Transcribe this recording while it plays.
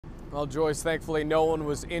Well, Joyce, thankfully no one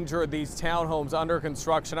was injured. These townhomes under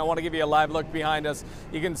construction. I want to give you a live look behind us.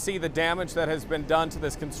 You can see the damage that has been done to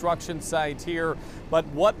this construction site here. But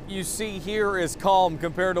what you see here is calm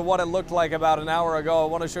compared to what it looked like about an hour ago. I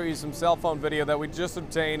want to show you some cell phone video that we just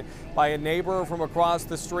obtained by a neighbor from across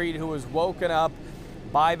the street who was woken up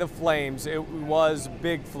by the flames. It was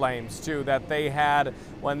big flames too that they had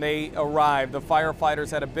when they arrived. The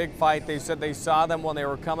firefighters had a big fight. They said they saw them when they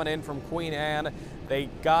were coming in from Queen Anne. They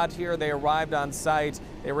got here, they arrived on site.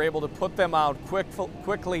 They were able to put them out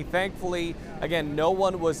quickly. Thankfully, again, no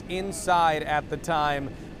one was inside at the time,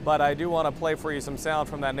 but I do want to play for you some sound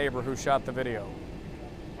from that neighbor who shot the video.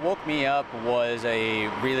 Woke me up was a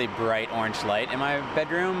really bright orange light in my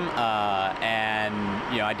bedroom, and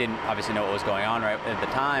I didn't obviously know what was going on right at the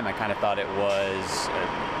time. I kind of thought it was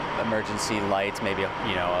emergency lights, maybe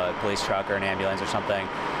a police truck or an ambulance or something.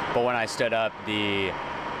 But when I stood up,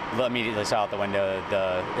 immediately saw out the window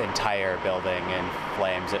the entire building in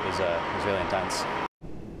flames. It was really intense.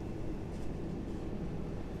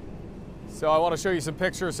 So I want to show you some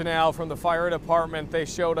pictures now from the fire department. They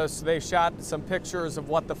shot some pictures of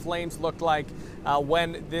what the flames looked like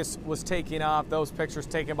when this was taking off. Those pictures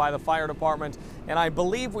taken by the fire department. And I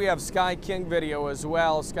believe we have Sky King video as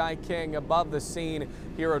well. Sky King above the scene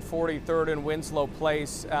here at 43rd and Winslow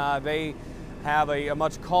Place. They have a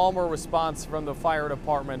much calmer response from the fire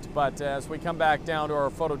department. But as we come back down to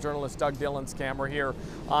our photojournalist Doug Dillon's camera here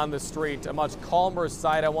on the street, a much calmer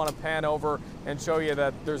site. I want to pan over and show you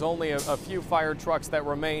that there's only a few fire trucks that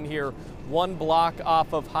remain here, one block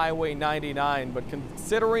off of Highway 99. But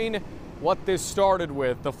considering what this started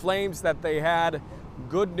with, the flames that they had,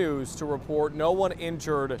 good news to report, no one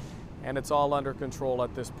injured, and it's all under control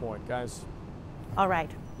at this point, guys. All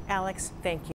right, Alex, thank you.